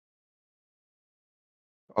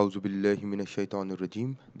أعوذ بالله من الشيطان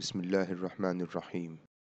الرجيم بسم الله الرحمن الرحيم.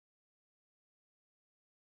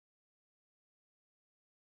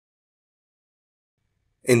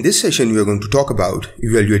 In this session, we are going to talk about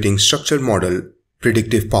evaluating structural model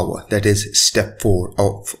predictive power, that is step 4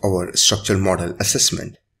 of our structural model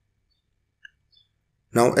assessment.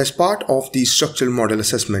 Now, as part of the structural model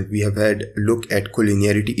assessment, we have had a look at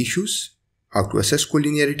collinearity issues, how to assess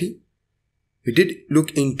collinearity. We did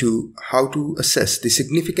look into how to assess the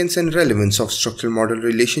significance and relevance of structural model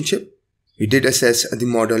relationship. We did assess the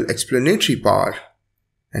model explanatory power.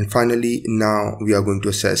 And finally, now we are going to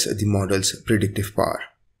assess the model's predictive power.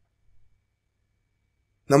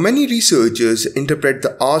 Now, many researchers interpret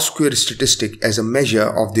the R-square statistic as a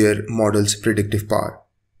measure of their model's predictive power.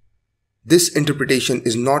 This interpretation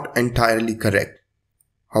is not entirely correct.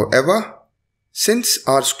 However, since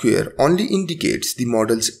R-square only indicates the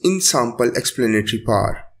model's in-sample explanatory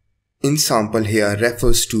power, in-sample here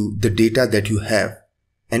refers to the data that you have,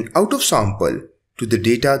 and out-of-sample to the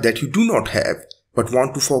data that you do not have but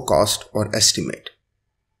want to forecast or estimate.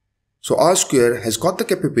 So R-square has got the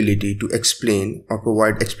capability to explain or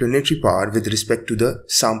provide explanatory power with respect to the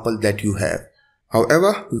sample that you have.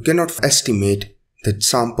 However, you cannot estimate the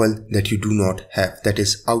sample that you do not have, that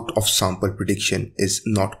is out-of-sample prediction is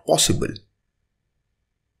not possible.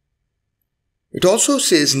 It also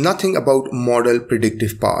says nothing about model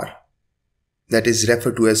predictive power, that is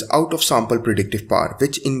referred to as out-of-sample predictive power,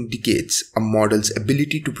 which indicates a model's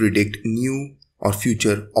ability to predict new or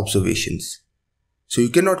future observations. So you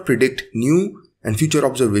cannot predict new and future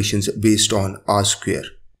observations based on R-square.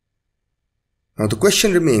 Now the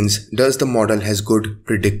question remains, does the model has good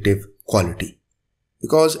predictive quality?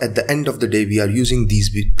 Because at the end of the day, we are using these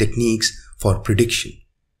techniques for prediction.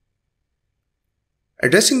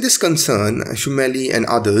 Addressing this concern, Shmueli and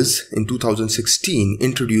others in 2016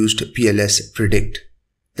 introduced PLS Predict,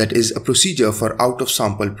 that is a procedure for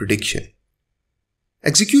out-of-sample prediction.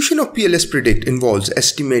 Execution of PLS Predict involves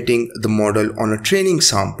estimating the model on a training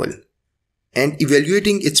sample and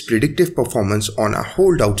evaluating its predictive performance on a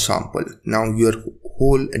holdout sample. Now your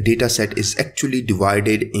whole dataset is actually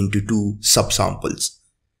divided into two subsamples.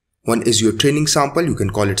 One is your training sample, you can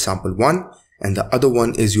call it sample 1, and the other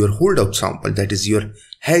one is your holdout sample, that is your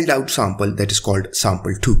held out sample, that is called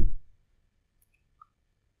sample 2.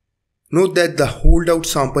 Note that the holdout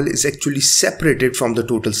sample is actually separated from the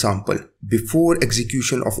total sample before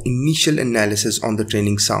execution of initial analysis on the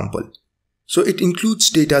training sample. So it includes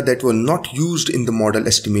data that were not used in the model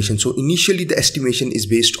estimation. So initially the estimation is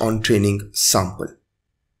based on training sample.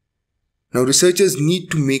 Now researchers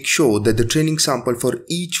need to make sure that the training sample for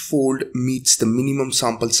each fold meets the minimum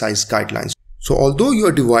sample size guidelines. So although you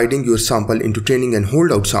are dividing your sample into training and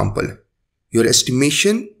holdout sample, your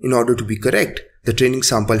estimation, in order to be correct, the training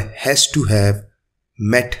sample has to have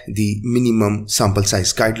met the minimum sample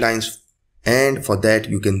size guidelines, and for that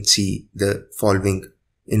you can see the following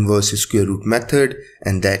inverse square root method,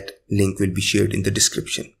 and that link will be shared in the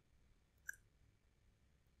description.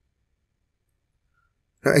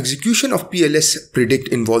 Now execution of PLS Predict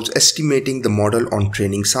involves estimating the model on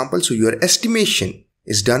training sample. So your estimation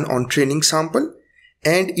is done on training sample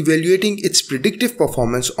and evaluating its predictive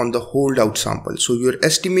performance on the holdout sample. So your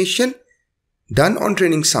estimation done on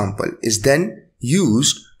training sample is then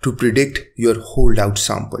used to predict your holdout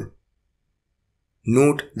sample.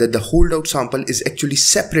 Note that the holdout sample is actually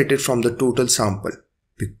separated from the total sample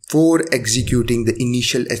before executing the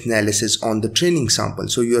initial analysis on the training sample.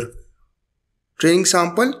 So your training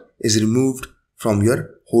sample is removed from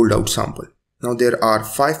your holdout sample. Now there are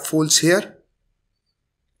 5 folds here,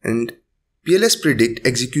 and PLS Predict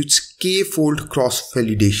executes k-fold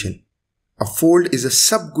cross-validation. A fold is a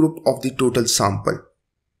subgroup of the total sample.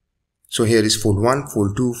 So here is fold 1,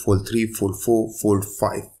 fold 2, fold 3, fold 4, fold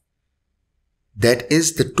 5. That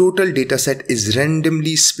is, the total dataset is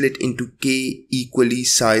randomly split into k equally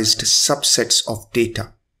sized subsets of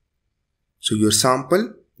data. So your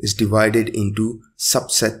sample is divided into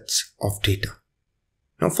subsets of data.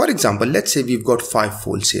 Now for example, let's say we've got 5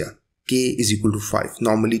 folds here. K is equal to 5.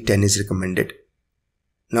 Normally 10 is recommended.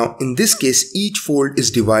 Now in this case, each fold is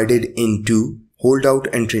divided into holdout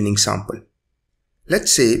and training sample.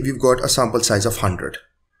 Let's say we've got a sample size of 100.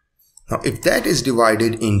 Now if that is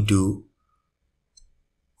divided into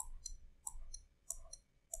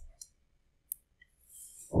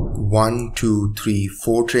 1, 2, 3,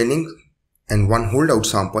 4 training and 1 holdout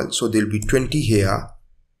sample, so there will be 20 here,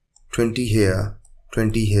 20 here,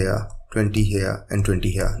 20 here, 20 here, and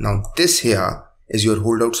 20 here. Now this here is your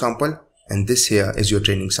holdout sample and this here is your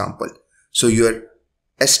training sample. So your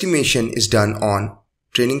estimation is done on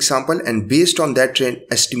training sample, and based on that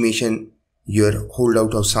estimation your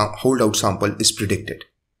holdout sample is predicted.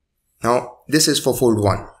 Now this is for fold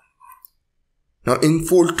 1. Now in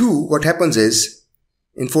fold 2, what happens is,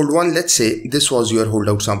 in fold 1, let's say this was your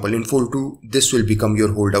holdout sample. In fold 2, this will become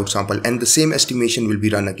your holdout sample and the same estimation will be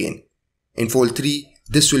run again. In fold 3,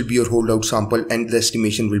 this will be your holdout sample and the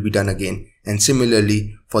estimation will be done again. And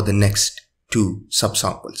similarly for the next 2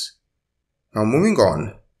 subsamples. Now moving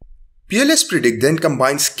on, PLS Predict then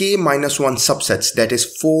combines k-1 subsets, that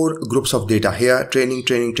is 4 groups of data here, training,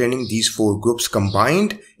 these 4 groups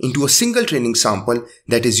combined into a single training sample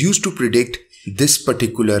that is used to predict this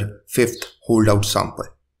particular 5th holdout sample,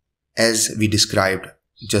 as we described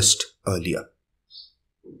just earlier.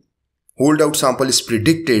 Holdout sample is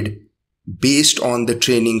predicted based on the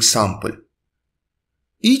training sample.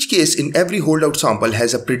 Each case in every holdout sample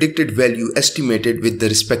has a predicted value estimated with the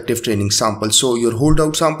respective training sample. So your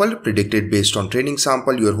holdout sample predicted based on training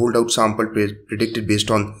sample, your holdout sample predicted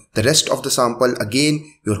based on the rest of the sample.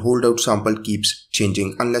 Again, your holdout sample keeps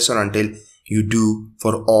changing unless or until you do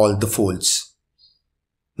for all the folds.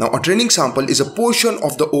 Now a training sample is a portion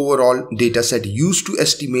of the overall dataset used to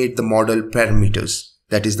estimate the model parameters,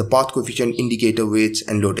 that is the path coefficient, indicator weights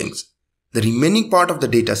and loadings. The remaining part of the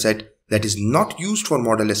dataset that is not used for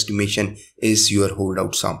model estimation is your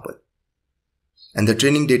holdout sample. And the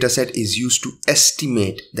training dataset is used to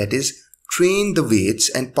estimate, that is train the weights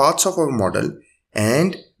and paths of our model,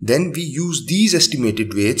 and then we use these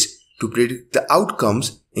estimated weights to predict the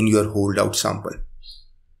outcomes in your holdout sample.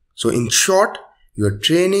 So in short, your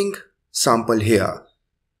training sample here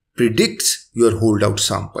predicts your holdout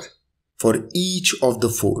sample for each of the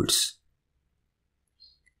folds.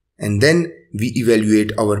 And then we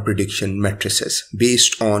evaluate our prediction matrices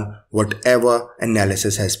based on whatever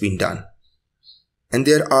analysis has been done. And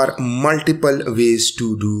there are multiple ways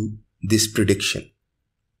to do this prediction.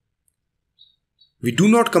 We do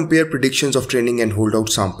not compare predictions of training and holdout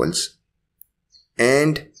samples.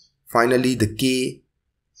 And finally, the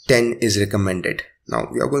K10 is recommended. Now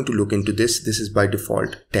we are going to look into this. This is by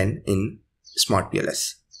default 10 in Smart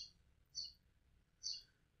PLS.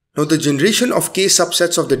 Now the generation of K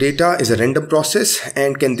subsets of the data is a random process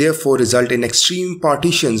and can therefore result in extreme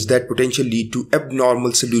partitions that potentially lead to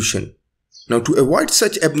abnormal solution. Now to avoid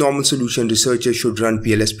such abnormal solution, researchers should run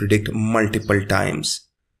PLS Predict multiple times.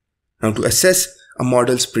 Now to assess a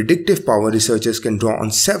model's predictive power, researchers can draw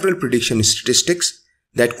on several prediction statistics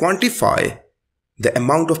that quantify the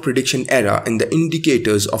amount of prediction error in the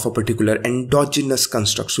indicators of a particular endogenous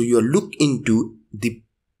construct. So you look into the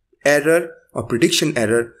error or prediction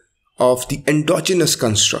error of the endogenous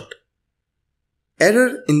construct.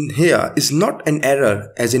 Error in here is not an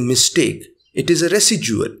error as in mistake. It is a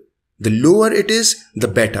residual. The lower it is, the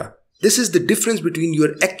better. This is the difference between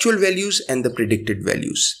your actual values and the predicted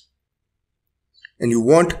values. And you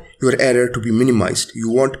want your error to be minimized. You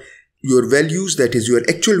want your values, that is your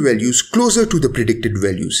actual values, closer to the predicted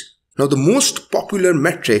values. Now the most popular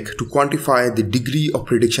metric to quantify the degree of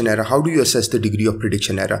prediction error, how do you assess the degree of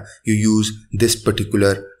prediction error? You use this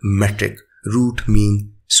particular metric, root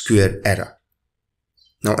mean square error.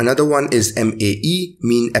 Now another one is MAE,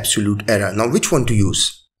 mean absolute error. Now which one to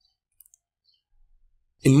use?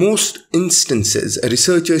 In most instances,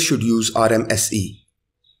 researchers should use RMSE.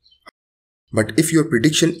 But if your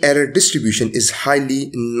prediction error distribution is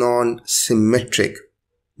highly non-symmetric,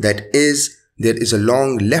 that is, there is a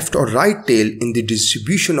long left or right tail in the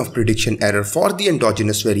distribution of prediction error for the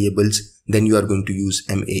endogenous variables, then you are going to use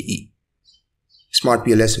MAE. Smart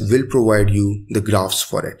PLS will provide you the graphs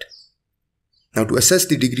for it. Now to assess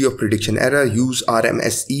the degree of prediction error, use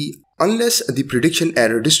RMSE unless the prediction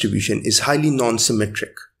error distribution is highly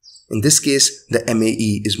non-symmetric. In this case, the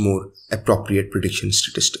MAE is more appropriate prediction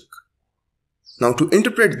statistic. Now to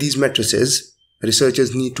interpret these matrices,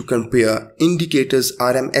 researchers need to compare indicators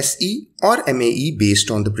RMSE or MAE based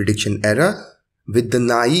on the prediction error with the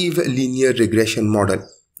naive linear regression model.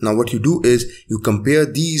 Now what you do is you compare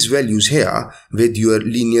these values here with your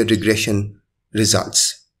linear regression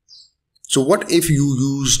results. So what if you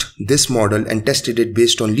used this model and tested it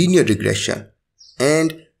based on linear regression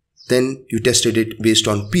and then you tested it based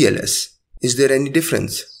on PLS? Is there any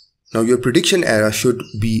difference? Now your prediction error should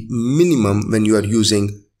be minimum when you are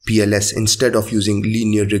using PLS instead of using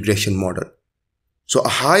linear regression model. So a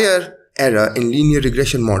higher error in linear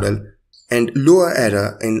regression model and lower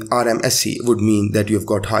error in RMSE would mean that you have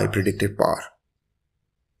got high predictive power.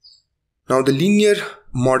 Now the linear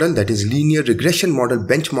model, that is linear regression model,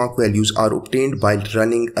 benchmark values are obtained by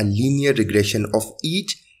running a linear regression of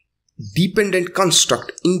each dependent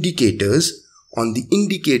construct indicators on the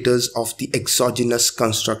indicators of the exogenous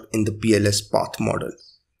construct in the PLS path model.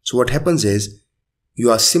 So what happens is you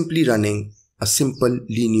are simply running a simple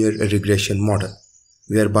linear regression model,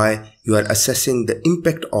 whereby you are assessing the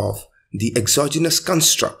impact of the exogenous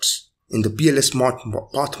constructs in the PLS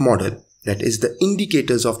path model, that is the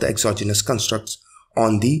indicators of the exogenous constructs,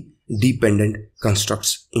 on the dependent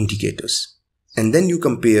constructs indicators. And then you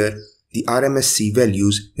compare the RMSE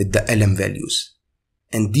values with the LM values.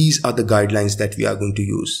 And these are the guidelines that we are going to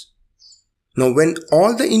use. Now, when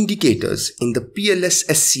all the indicators in the PLS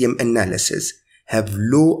SCM analysis have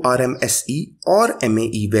low RMSE or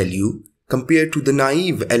MAE value compared to the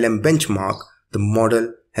naive LM benchmark, the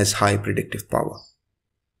model has high predictive power.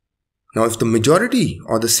 Now, if the majority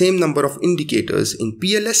or the same number of indicators in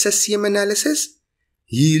PLS SCM analysis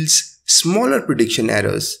yields smaller prediction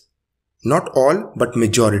errors, not all but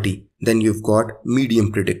majority, then you've got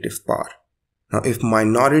medium predictive power. Now, if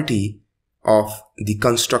minority of the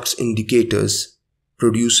constructs indicators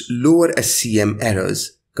produce lower SCM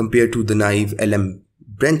errors compared to the naive LM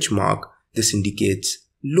benchmark, this indicates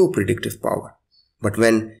low predictive power. But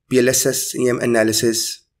when PLS SCM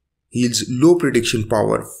analysis yields low prediction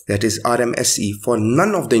power, that is RMSE, for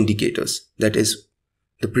none of the indicators, that is,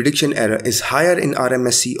 the prediction error is higher in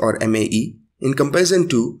RMSE or MAE in comparison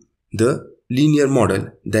to the linear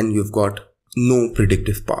model, then you've got no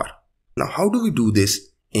predictive power. Now, how do we do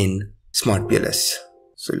this in Smart PLS?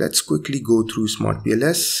 So let's quickly go through Smart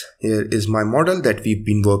PLS. Here is my model that we've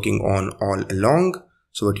been working on all along.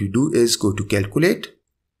 So what you do is go to calculate,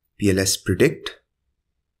 PLS Predict,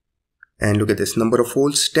 and look at this, number of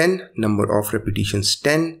folds 10, number of repetitions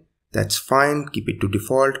 10. That's fine, keep it to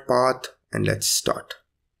default path, and let's start.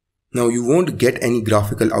 Now you won't get any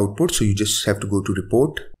graphical output, so you just have to go to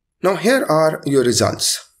report. Now here are your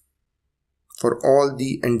results for all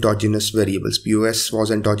the endogenous variables. POS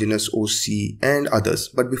was endogenous, OC and others.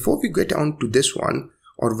 But before we get on to this one,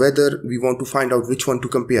 or whether we want to find out which one to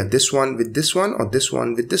compare, this one with this one or this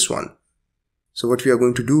one with this one. So what we are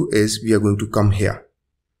going to do is we are going to come here.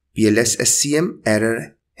 PLS SCM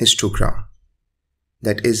error histogram.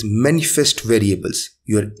 That is manifest variables,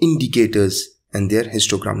 your indicators and their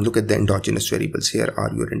histogram. Look at the endogenous variables. Here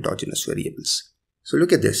are your endogenous variables. So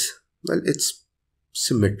look at this. Well, it's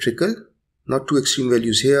symmetrical. Not too extreme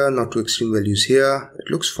values here, not too extreme values here.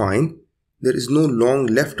 It looks fine. There is no long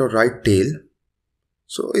left or right tail.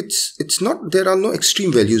 So it's not, there are no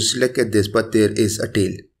extreme values. Look at this, but there is a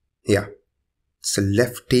tail. Yeah. It's a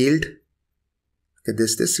left-tailed. Look at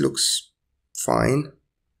this. This looks fine.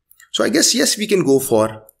 So I guess, yes, we can go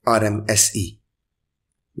for RMSE.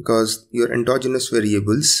 Because your endogenous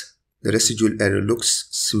variables, the residual error looks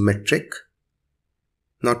symmetric.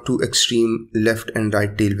 Not too extreme left and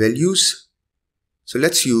right tail values. So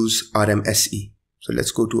let's use RMSE. So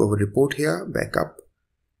let's go to our report here, back up.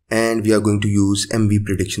 And we are going to use MV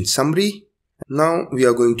prediction summary. Now we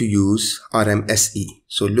are going to use RMSE.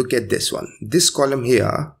 So look at this one. This column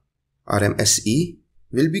here, RMSE,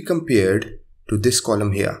 will be compared to this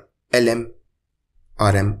column here, LM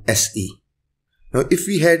RMSE. Now if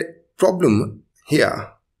we had problem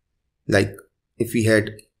here, like if we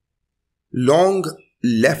had long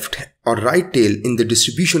left or right tail in the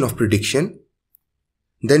distribution of prediction,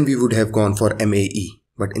 then we would have gone for MAE.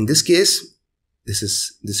 But in this case,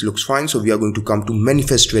 this looks fine. So we are going to come to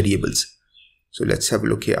manifest variables. So let's have a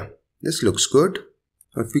look here. This looks good.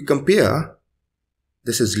 If we compare,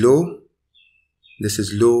 this is low, this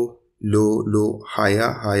is low, low, low,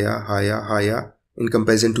 higher, higher, higher, higher in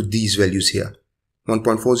comparison to these values here.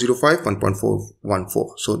 1.405,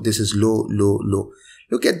 1.414. So this is low, low, low.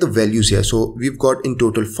 Look at the values here. So we've got in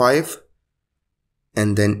total 5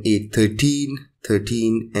 and then 8, 13,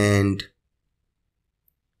 13 and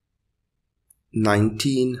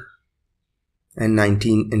 19 and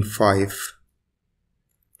 19 and 5,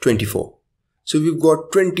 24. So we've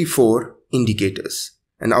got 24 indicators,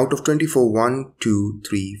 and out of 24, 1, 2,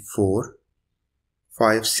 3, 4,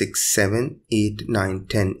 5, 6, 7, 8, 9,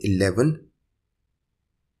 10, 11,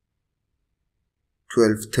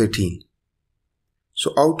 12, 13.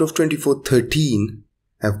 So out of 24, 13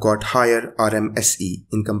 have got higher RMSE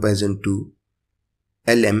in comparison to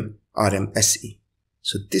LM RMSE.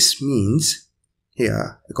 So this means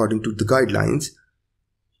here, according to the guidelines,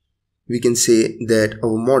 we can say that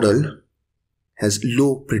our model has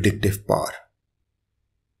low predictive power.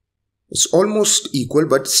 It's almost equal,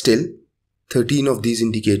 but still 13 of these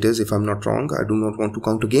indicators, if I'm not wrong, I do not want to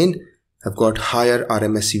count again, have got higher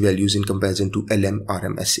RMSE values in comparison to LM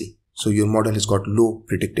RMSE. So your model has got low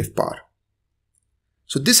predictive power.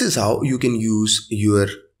 So this is how you can use your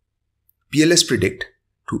PLS Predict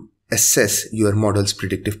to assess your model's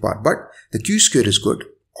predictive power. But the Q-square is good.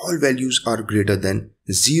 All values are greater than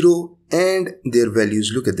 0 and their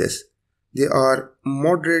values, look at this. they are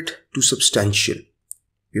moderate to substantial.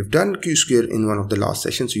 We've done Q-square in one of the last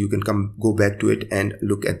sessions, so you can go back to it and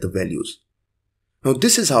look at the values. Now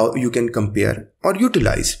this is how you can compare or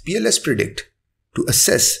utilize PLS Predict to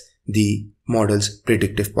assess the model's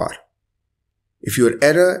predictive power. If your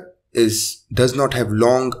error does not have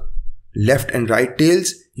long left and right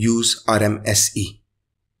tails, use RMSE.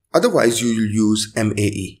 Otherwise, you will use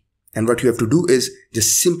MAE. And what you have to do is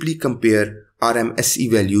just simply compare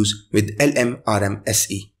RMSE values with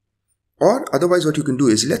LMRMSE. Or otherwise what you can do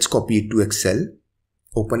is, let's copy it to Excel.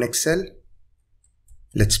 Open Excel.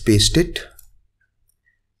 Let's paste it.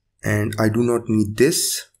 And I do not need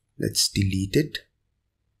this. Let's delete it.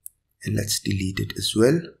 And let's delete it as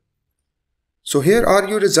well. So here are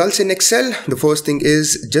your results in Excel. The first thing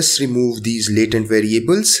is just remove these latent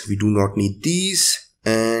variables. We do not need these.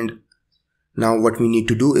 And now what we need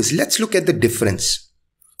to do is, let's look at the difference.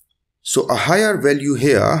 So a higher value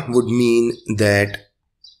here would mean that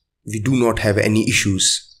we do not have any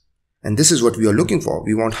issues. And this is what we are looking for.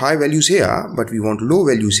 We want high values here, but we want low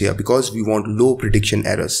values here because we want low prediction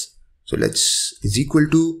errors. So let's is equal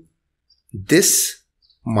to this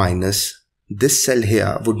minus this cell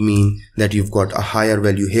here would mean that you've got a higher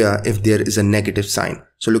value here if there is a negative sign.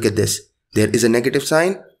 So look at this. There is a negative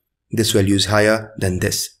sign. This value is higher than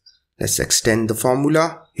this. Let's extend the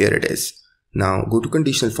formula. Here it is. Now go to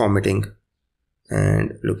conditional formatting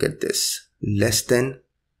and look at this. Less than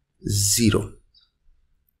 0.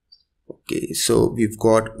 Okay, so we've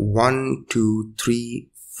got 1, 2, 3,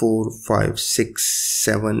 4, 5, 6,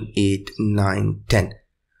 7, 8, 9, 10.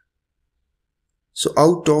 So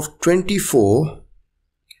out of 24,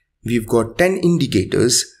 we've got 10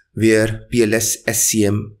 indicators where PLS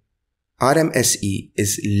SCM RMSE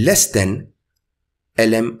is less than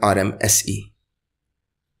LMRMSE.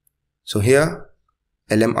 So here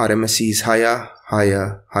LMRMSE is higher,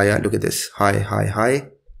 higher, higher. Look at this, high, high, high.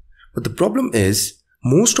 But the problem is,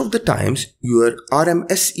 most of the times your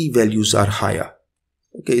RMSE values are higher.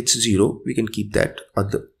 Okay, it's 0. We can keep that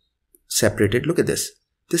separated. Look at this.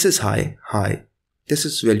 This is high, high.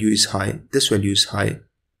 This value is high. This value is high.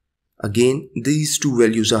 Again, these two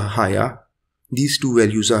values are higher. These two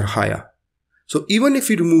values are higher. So even if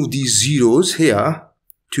we remove these zeros here,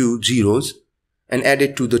 2 zeros, and add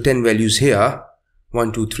it to the 10 values here,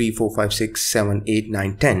 1, 2, 3, 4, 5, 6, 7, 8,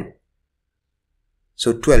 9, 10.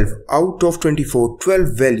 So 12 out of 24,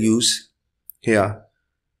 12 values here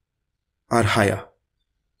are higher.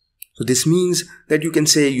 So this means that you can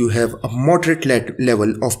say you have a moderate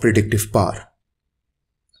level of predictive power.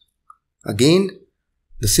 Again,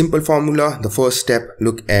 the simple formula, the first step,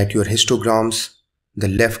 look at your histograms, the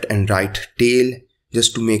left and right tail,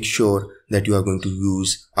 just to make sure that you are going to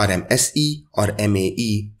use RMSE or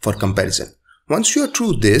MAE for comparison. Once you are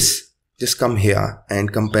through this, just come here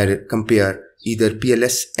and compare either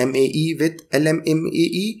PLS MAE with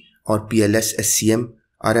LMMAE or PLS SCM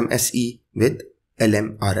RMSE with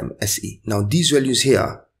LMRMSE. Now these values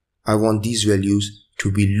here, I want these values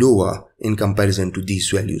to be lower in comparison to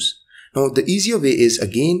these values. Now the easier way is,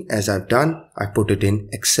 again, as I've done, I put it in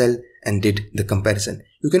Excel and did the comparison.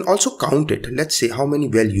 You can also count it. Let's say how many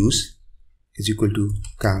values is equal to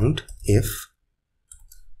count if,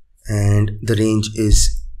 and the range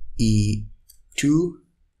is E2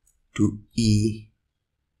 to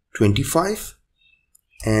E25,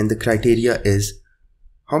 and the criteria is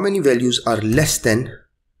how many values are less than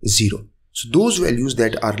 0. So those values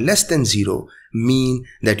that are less than 0 mean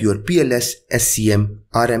that your PLS SCM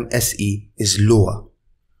RMSE is lower.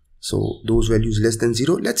 So those values less than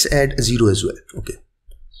 0, let's add 0 as well. Okay,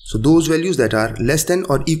 so those values that are less than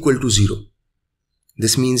or equal to 0,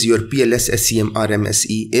 this means your PLS SCM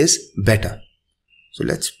RMSE is better. So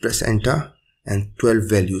let's press enter, and 12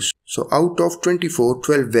 values. So out of 24,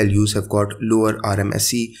 12 values have got lower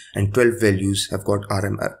RMSE and 12 values have got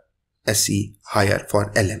RMSE higher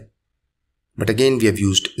for LM. But again, we have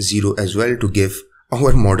used 0 as well to give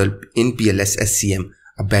our model in PLS SCM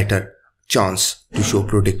a better chance to show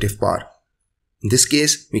predictive power. In this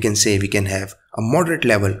case, we can say we can have a moderate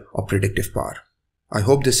level of predictive power. I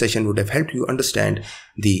hope this session would have helped you understand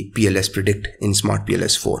the PLS Predict in Smart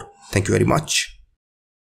PLS 4. Thank you very much.